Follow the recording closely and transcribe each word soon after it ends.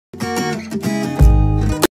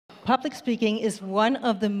Public speaking is one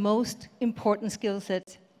of the most important skill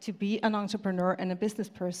sets to be an entrepreneur and a business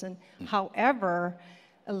person. However,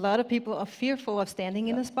 a lot of people are fearful of standing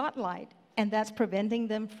in the spotlight, and that's preventing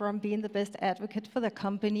them from being the best advocate for the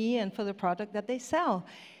company and for the product that they sell.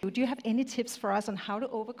 Do you have any tips for us on how to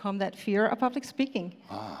overcome that fear of public speaking?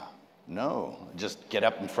 No, just get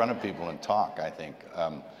up in front of people and talk, I think.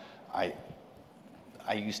 I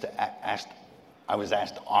used to I was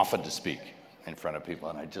asked often to speak in front of people,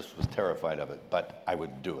 and I just was terrified of it, but I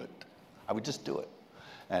would do it. I would just do it.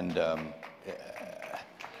 And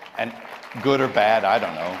good or bad, I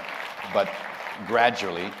don't know, but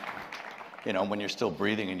gradually, you know, when you're still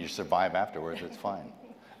breathing and you survive afterwards, it's fine.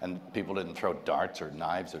 And people didn't throw darts or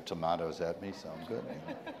knives or tomatoes at me, so I'm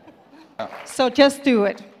good. So just do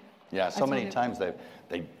it. Yeah, so many times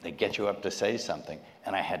they get you up to say something,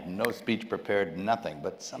 and I had no speech prepared, nothing,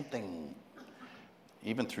 but something,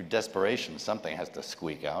 even through desperation, something has to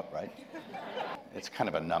squeak out, right? It's kind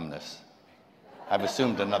of a numbness. I've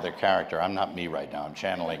assumed another character. I'm not me right now. I'm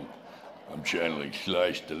channeling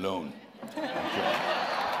Sly Stallone.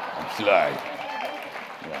 I'm Sly.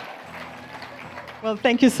 Yeah. Well,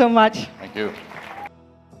 thank you so much. Thank you.